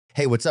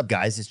Hey, what's up,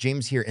 guys? It's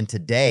James here, and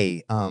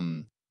today,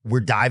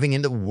 we're diving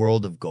into the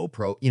world of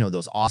GoPro. You know,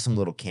 those awesome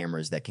little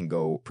cameras that can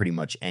go pretty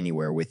much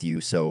anywhere with you.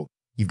 So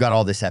you've got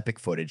all this epic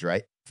footage,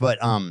 right? But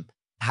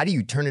how do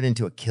you turn it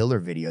into a killer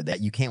video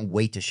that you can't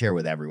wait to share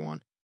with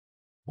everyone?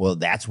 Well,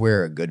 that's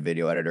where a good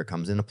video editor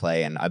comes into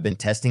play, and I've been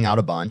testing out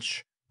a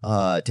bunch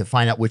to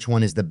find out which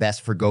one is the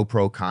best for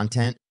GoPro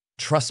content.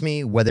 Trust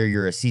me, whether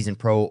you're a seasoned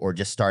pro or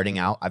just starting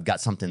out, I've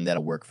got something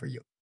that'll work for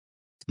you.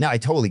 Now, I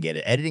totally get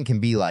it. Editing can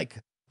be like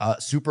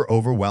super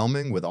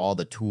overwhelming with all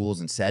the tools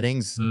and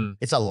settings.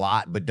 It's a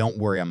lot, but don't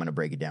worry, I'm going to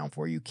break it down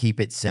for you. Keep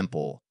it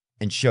simple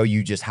and show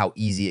you just how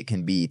easy it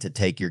can be to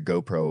take your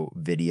GoPro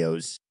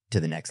videos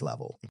to the next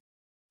level.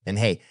 And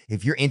hey,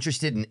 if you're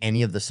interested in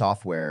any of the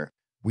software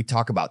we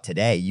talk about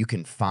today, you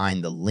can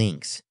find the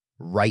links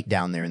right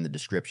down there in the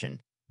description.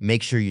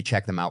 Make sure you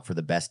check them out for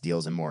the best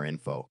deals and more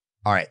info.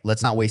 All right,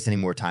 let's not waste any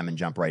more time and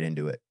jump right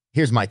into it.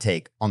 Here's my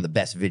take on the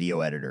best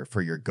video editor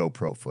for your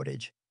GoPro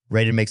footage.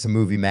 Ready to make some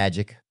movie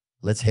magic?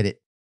 Let's hit it.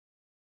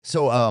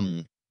 So,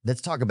 let's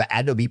talk about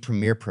Adobe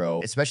Premiere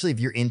Pro, especially if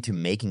you're into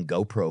making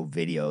GoPro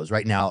videos.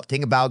 Right now, the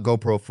thing about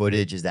GoPro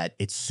footage is that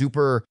it's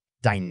super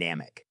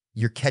dynamic.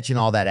 You're catching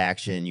all that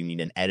action. You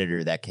need an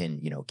editor that can,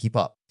 keep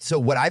up. So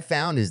what I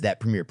found is that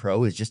Premiere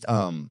Pro is just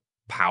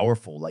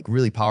powerful, like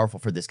really powerful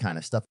for this kind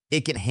of stuff.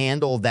 It can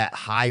handle that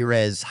high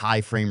res,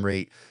 high frame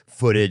rate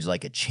footage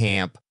like a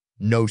champ,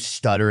 no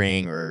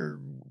stuttering or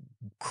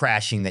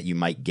crashing that you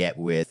might get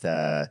with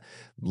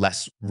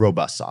less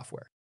robust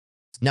software.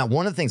 Now,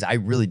 one of the things I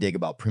really dig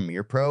about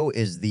Premiere Pro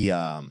is the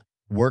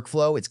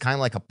workflow. It's kind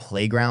of like a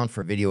playground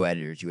for video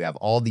editors. You have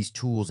all these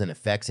tools and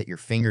effects at your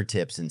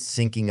fingertips, and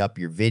syncing up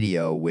your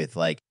video with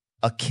like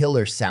a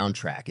killer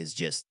soundtrack is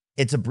just,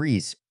 it's a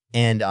breeze.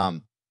 And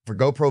for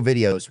GoPro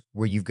videos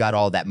where you've got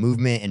all that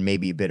movement and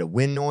maybe a bit of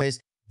wind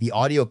noise, the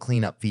audio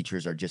cleanup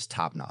features are just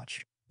top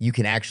notch. You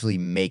can actually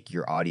make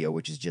your audio,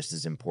 which is just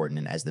as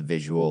important as the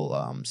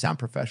visual sound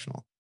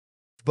professional.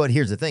 But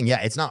here's the thing. Yeah,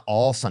 it's not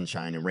all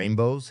sunshine and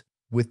rainbows.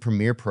 With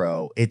Premiere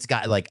Pro, it's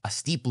got like a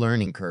steep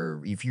learning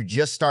curve. If you're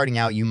just starting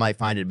out, you might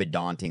find it a bit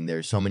daunting.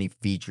 There's so many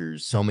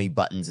features, so many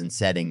buttons and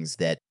settings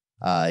that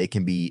it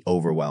can be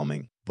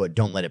overwhelming. But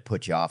don't let it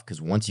put you off, because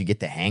once you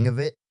get the hang of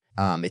it,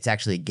 it's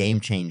actually a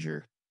game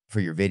changer for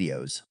your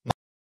videos.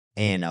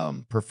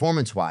 And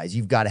performance-wise,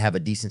 you've got to have a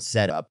decent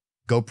setup.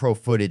 GoPro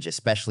footage,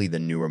 especially the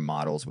newer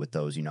models with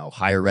those,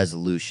 higher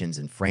resolutions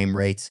and frame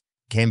rates,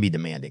 can be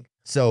demanding.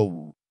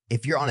 So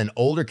if you're on an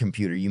older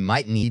computer, you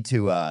might need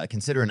to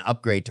consider an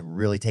upgrade to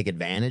really take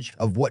advantage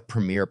of what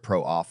Premiere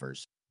Pro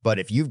offers. But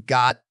if you've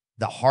got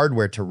the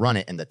hardware to run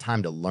it and the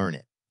time to learn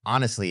it,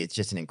 honestly, it's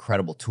just an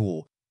incredible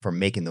tool for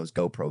making those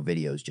GoPro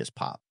videos just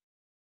pop.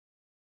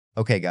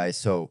 Okay, guys,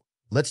 so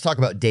let's talk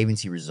about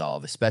DaVinci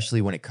Resolve, especially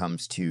when it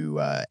comes to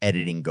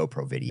editing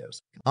GoPro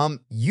videos.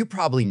 You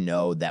probably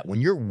know that when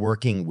you're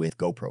working with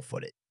GoPro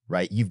footage,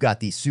 right, you've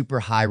got these super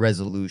high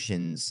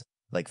resolutions,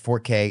 like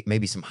 4K,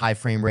 maybe some high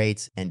frame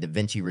rates, and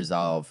DaVinci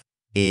Resolve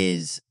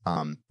is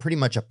pretty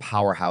much a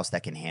powerhouse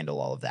that can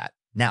handle all of that.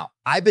 Now,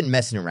 I've been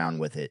messing around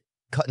with it,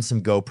 cutting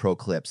some GoPro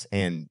clips,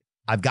 and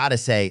I've got to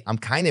say, I'm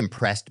kind of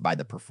impressed by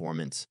the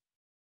performance.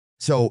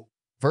 So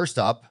first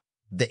up,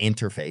 the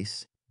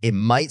interface. It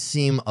might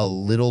seem a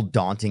little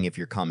daunting if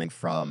you're coming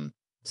from,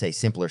 say,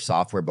 simpler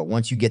software, but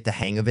once you get the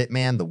hang of it,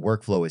 man, the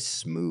workflow is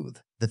smooth.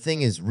 The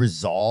thing is,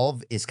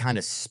 Resolve is kind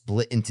of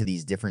split into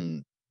these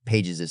different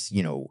pages. As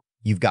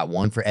you've got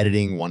one for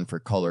editing, one for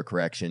color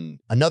correction,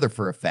 another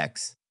for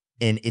effects.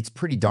 And it's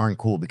pretty darn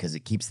cool because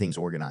it keeps things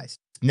organized.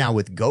 Now,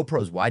 with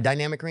GoPro's wide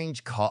dynamic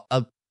range,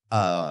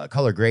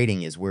 color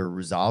grading is where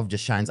Resolve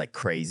just shines like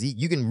crazy.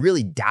 You can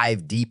really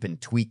dive deep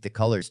and tweak the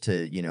colors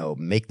to,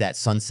 make that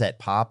sunset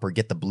pop or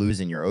get the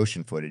blues in your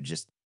ocean footage.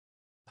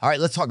 All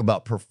right, let's talk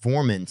about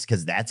performance,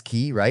 because that's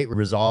key, right?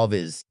 Resolve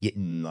is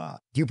getting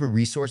super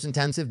resource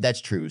intensive. That's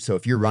true. So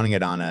if you're running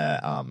it on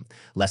a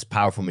less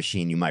powerful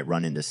machine, you might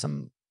run into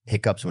some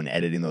hiccups when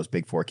editing those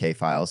big 4K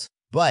files.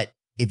 But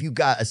if you've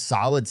got a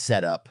solid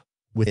setup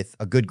with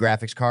a good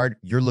graphics card,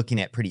 you're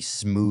looking at pretty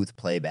smooth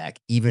playback,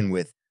 even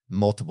with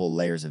multiple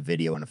layers of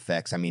video and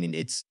effects. I mean,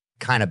 it's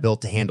kind of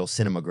built to handle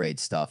cinema grade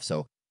stuff.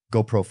 So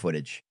GoPro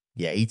footage,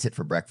 yeah, eats it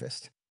for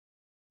breakfast.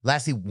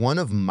 Lastly, one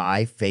of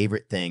my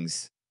favorite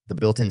things, the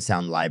built-in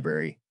sound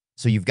library.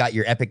 So you've got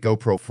your epic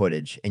GoPro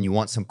footage and you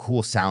want some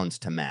cool sounds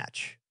to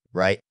match,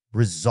 right?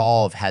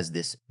 Resolve has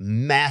this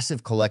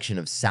massive collection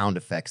of sound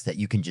effects that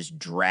you can just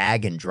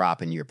drag and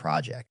drop into your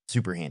project.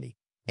 Super handy.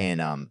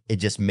 And it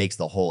just makes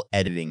the whole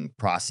editing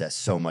process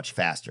so much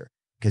faster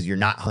because you're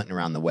not hunting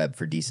around the web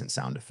for decent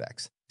sound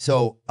effects.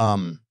 So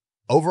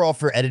overall,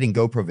 for editing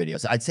GoPro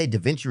videos, I'd say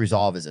DaVinci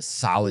Resolve is a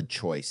solid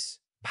choice.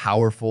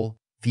 Powerful,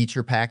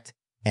 feature-packed,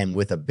 and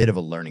with a bit of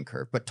a learning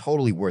curve, but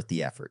totally worth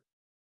the effort.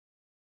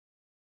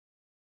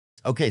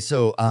 Okay,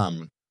 so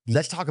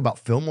Let's talk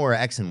about Filmora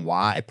X and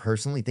Y. I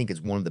personally think is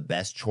one of the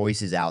best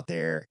choices out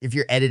there if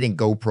you're editing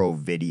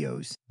GoPro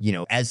videos. You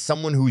know, as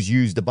someone who's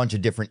used a bunch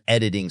of different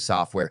editing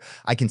software,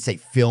 I can say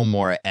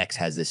Filmora X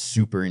has this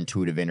super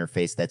intuitive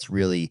interface that's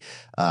really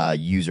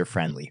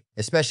user-friendly,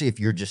 especially if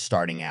you're just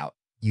starting out.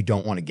 You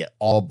don't want to get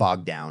all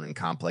bogged down in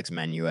complex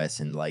menus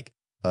and like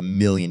a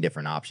million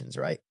different options,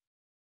 right?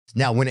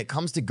 Now, when it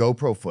comes to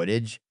GoPro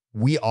footage,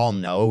 we all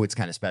know it's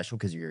kind of special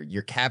because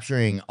you're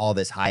capturing all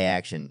this high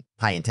action,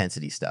 high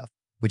intensity stuff,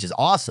 which is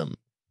awesome,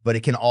 but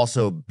it can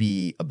also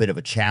be a bit of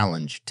a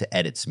challenge to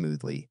edit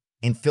smoothly.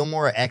 In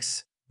Filmora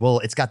X, well,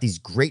 it's got these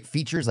great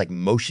features like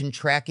motion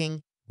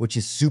tracking, which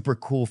is super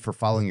cool for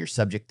following your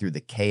subject through the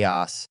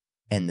chaos,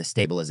 and the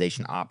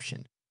stabilization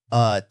option.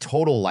 A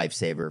total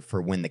lifesaver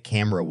for when the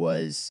camera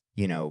was,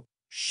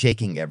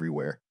 shaking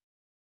everywhere.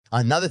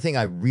 Another thing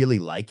I really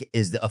like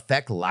is the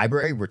effect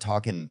library. We're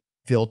talking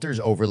filters,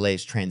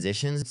 overlays,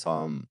 transitions,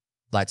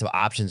 lots of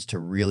options to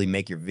really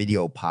make your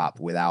video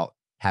pop without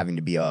having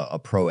to be a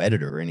pro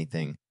editor or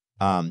anything.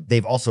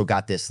 They've also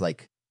got this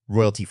like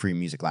royalty-free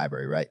music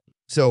library, right?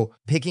 So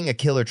picking a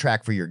killer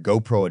track for your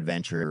GoPro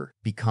adventure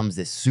becomes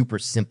this super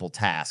simple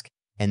task,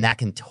 and that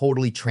can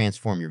totally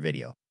transform your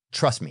video.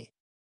 Trust me.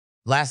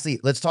 Lastly,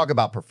 let's talk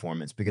about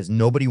performance because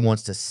nobody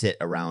wants to sit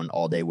around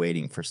all day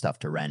waiting for stuff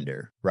to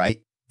render,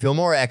 right?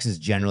 Filmora X is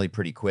generally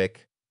pretty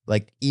quick,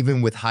 like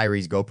even with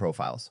high-res GoPro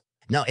files.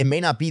 Now, it may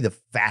not be the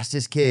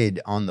fastest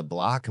kid on the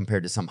block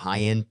compared to some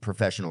high-end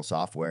professional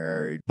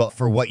software, but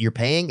for what you're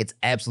paying, it's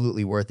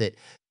absolutely worth it.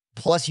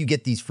 Plus, you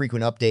get these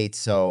frequent updates,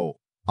 so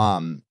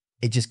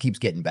it just keeps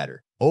getting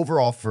better.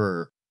 Overall,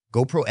 for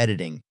GoPro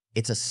editing,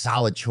 it's a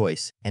solid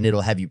choice, and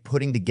it'll have you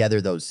putting together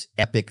those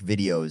epic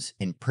videos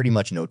in pretty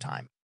much no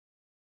time.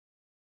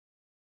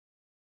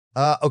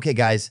 Okay,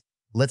 guys,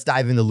 let's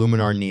dive into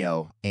Luminar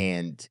Neo,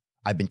 and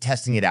I've been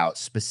testing it out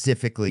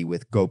specifically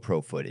with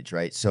GoPro footage,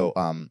 right? So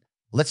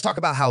let's talk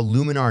about how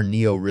Luminar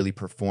Neo really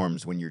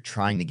performs when you're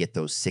trying to get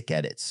those sick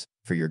edits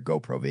for your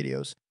GoPro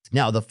videos.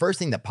 Now, the first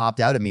thing that popped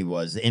out at me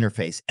was the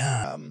interface.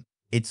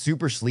 It's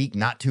super sleek,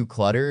 not too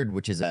cluttered,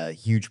 which is a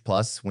huge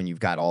plus when you've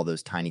got all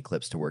those tiny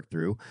clips to work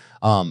through.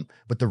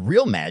 But the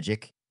real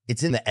magic,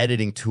 it's in the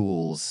editing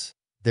tools.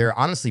 They're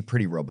honestly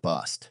pretty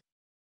robust.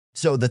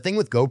 So the thing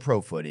with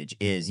GoPro footage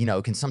is,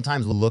 it can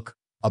sometimes look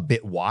a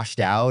bit washed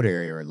out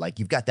or like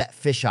you've got that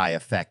fisheye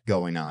effect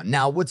going on.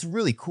 Now, what's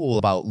really cool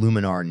about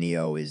Luminar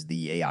Neo is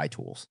the AI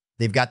tools.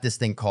 They've got this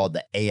thing called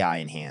the AI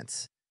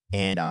Enhance,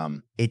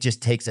 and it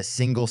just takes a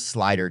single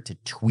slider to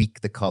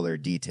tweak the color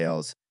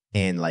details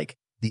and like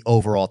the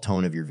overall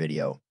tone of your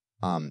video.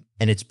 And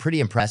it's pretty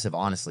impressive,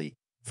 honestly.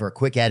 For a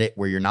quick edit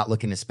where you're not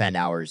looking to spend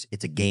hours,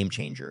 it's a game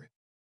changer.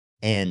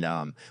 And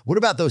what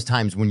about those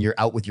times when you're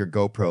out with your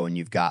GoPro and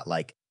you've got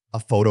like a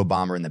photo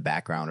bomber in the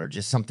background or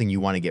just something you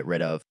want to get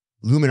rid of?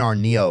 Luminar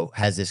Neo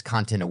has this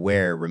content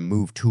aware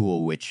remove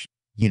tool, which,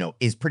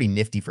 is pretty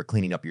nifty for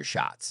cleaning up your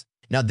shots.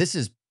 Now, this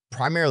is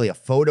primarily a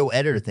photo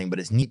editor thing, but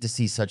it's neat to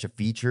see such a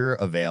feature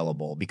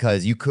available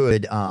because you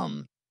could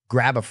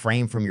grab a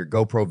frame from your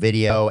GoPro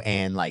video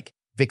and like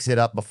fix it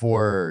up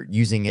before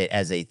using it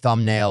as a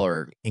thumbnail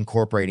or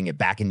incorporating it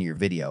back into your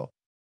video.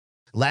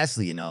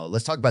 Lastly,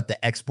 let's talk about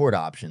the export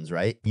options,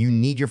 right? You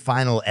need your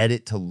final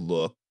edit to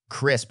look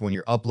crisp when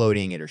you're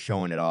uploading it or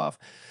showing it off.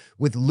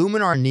 With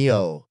Luminar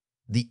Neo,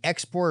 the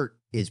export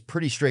is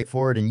pretty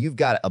straightforward and you've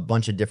got a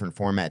bunch of different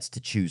formats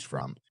to choose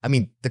from. I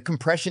mean, the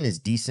compression is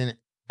decent.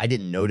 I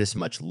didn't notice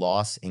much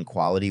loss in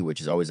quality, which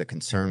is always a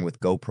concern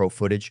with GoPro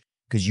footage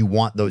because you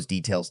want those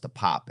details to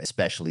pop,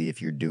 especially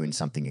if you're doing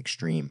something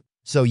extreme.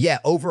 So yeah,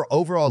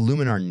 overall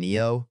Luminar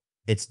Neo,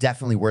 it's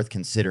definitely worth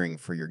considering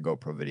for your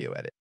GoPro video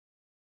edit.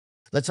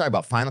 Let's talk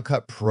about Final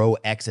Cut Pro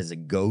X as a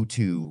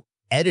go-to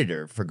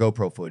editor for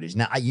GoPro footage.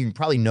 Now, you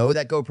probably know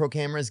that GoPro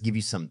cameras give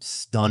you some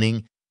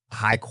stunning,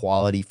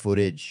 high-quality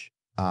footage,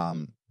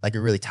 like a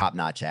really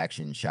top-notch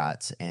action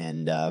shots.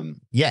 And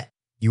yeah,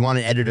 you want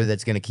an editor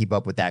that's going to keep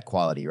up with that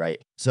quality,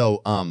 right?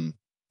 So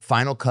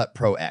Final Cut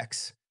Pro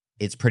X,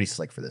 it's pretty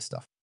slick for this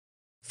stuff.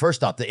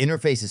 First off, the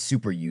interface is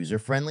super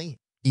user-friendly.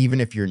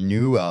 Even if you're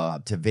new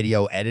to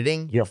video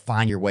editing, you'll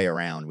find your way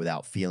around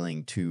without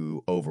feeling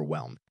too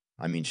overwhelmed.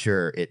 I mean,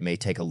 sure, it may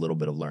take a little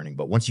bit of learning,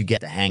 but once you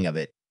get the hang of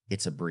it,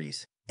 it's a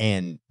breeze.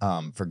 And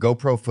for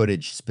GoPro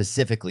footage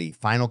specifically,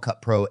 Final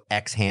Cut Pro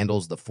X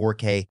handles the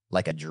 4K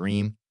like a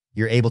dream.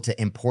 You're able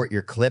to import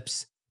your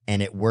clips,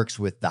 and it works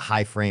with the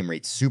high frame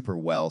rate super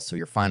well, so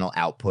your final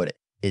output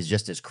is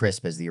just as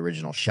crisp as the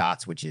original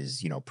shots, which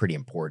is, pretty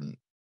important.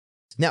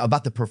 Now,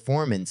 about the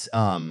performance,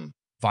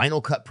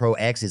 Final Cut Pro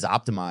X is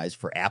optimized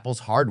for Apple's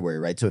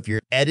hardware, right? So if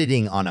you're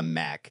editing on a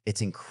Mac,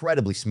 it's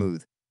incredibly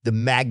smooth. The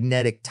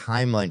magnetic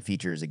timeline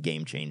feature is a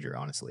game changer,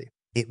 honestly.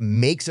 It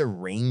makes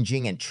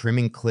arranging and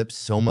trimming clips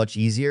so much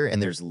easier, and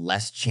there's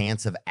less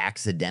chance of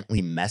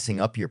accidentally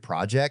messing up your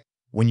project.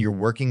 When you're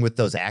working with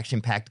those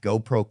action-packed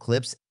GoPro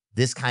clips,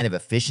 this kind of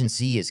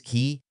efficiency is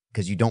key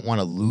because you don't want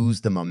to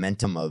lose the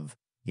momentum of,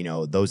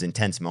 those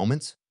intense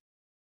moments.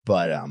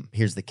 But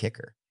here's the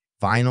kicker.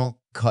 Final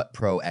Cut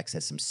Pro X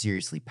has some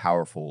seriously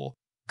powerful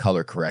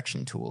color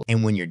correction tool.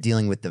 And when you're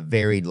dealing with the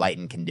varied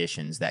lighting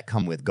conditions that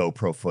come with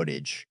GoPro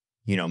footage,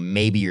 you know,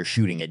 maybe you're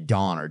shooting at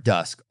dawn or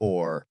dusk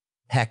or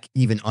heck,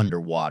 even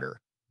underwater.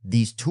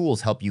 These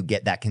tools help you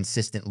get that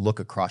consistent look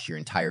across your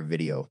entire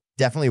video.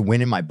 Definitely a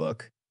win in my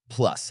book.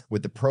 Plus,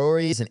 with the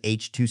ProRes and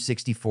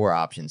H.264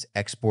 options,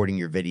 exporting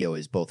your video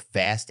is both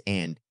fast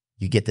and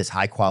you get this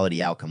high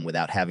quality outcome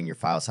without having your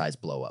file size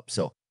blow up.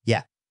 So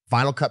yeah,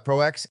 Final Cut Pro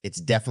X, it's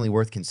definitely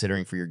worth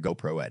considering for your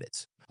GoPro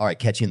edits. All right,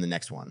 catch you in the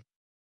next one.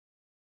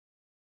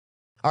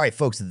 All right,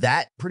 folks,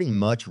 that pretty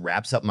much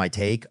wraps up my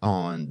take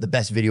on the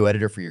best video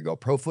editor for your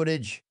GoPro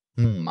footage.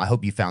 I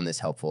hope you found this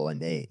helpful.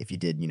 And hey, if you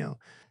did, you know,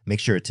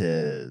 make sure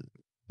to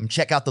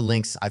check out the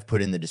links I've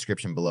put in the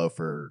description below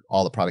for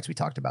all the products we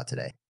talked about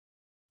today.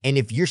 And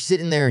if you're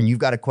sitting there and you've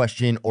got a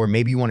question, or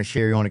maybe you want to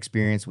share your own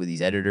experience with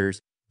these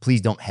editors,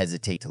 please don't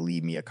hesitate to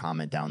leave me a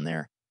comment down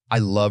there. I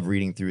love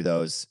reading through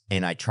those,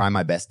 and I try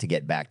my best to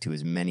get back to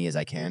as many as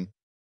I can.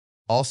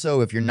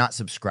 Also, if you're not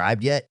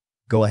subscribed yet,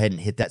 go ahead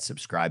and hit that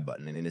subscribe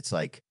button. And it's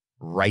like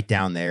right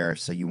down there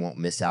so you won't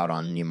miss out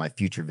on any of my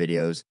future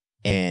videos.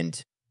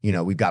 And, you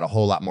know, we've got a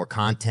whole lot more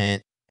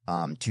content,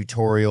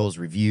 tutorials,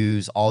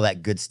 reviews, all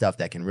that good stuff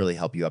that can really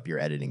help you up your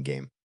editing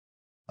game.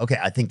 Okay,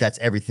 I think that's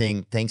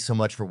everything. Thanks so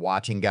much for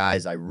watching,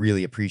 guys. I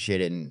really appreciate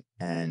it.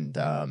 And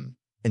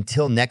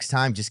until next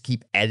time, just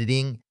keep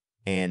editing,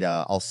 and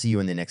I'll see you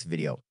in the next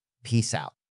video. Peace out.